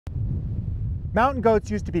Mountain goats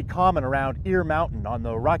used to be common around Ear Mountain on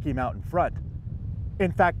the Rocky Mountain front.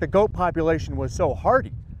 In fact, the goat population was so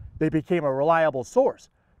hardy, they became a reliable source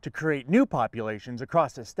to create new populations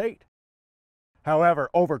across the state. However,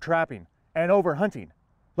 overtrapping and overhunting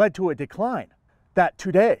led to a decline that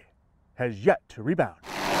today has yet to rebound.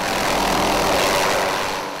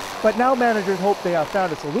 But now managers hope they have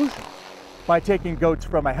found a solution by taking goats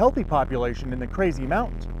from a healthy population in the crazy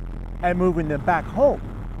mountains and moving them back home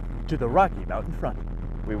to the Rocky Mountain front.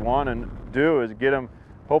 We want to do is get them,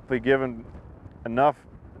 hopefully given enough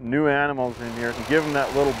new animals in here and give them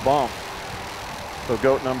that little bump. So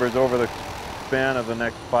goat numbers over the span of the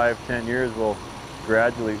next 5–10 years will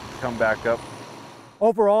gradually come back up.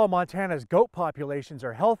 Overall, Montana's goat populations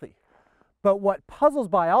are healthy, but what puzzles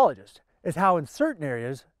biologists is how in certain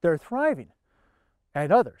areas they're thriving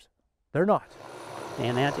and others they're not.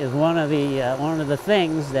 And that is one of the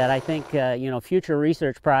things that I think future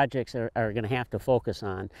research projects are going to have to focus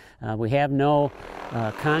on. We have no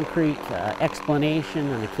concrete explanation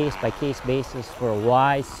on a case-by-case basis for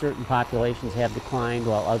why certain populations have declined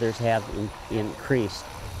while others have increased.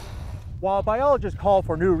 While biologists call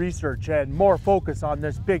for new research and more focus on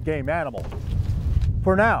this big game animal,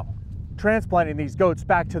 for now, transplanting these goats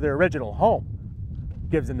back to their original home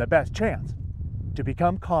gives them the best chance to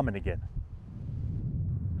become common again.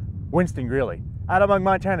 Winston Greeley, out among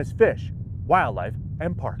Montana's fish, wildlife,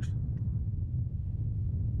 and parks.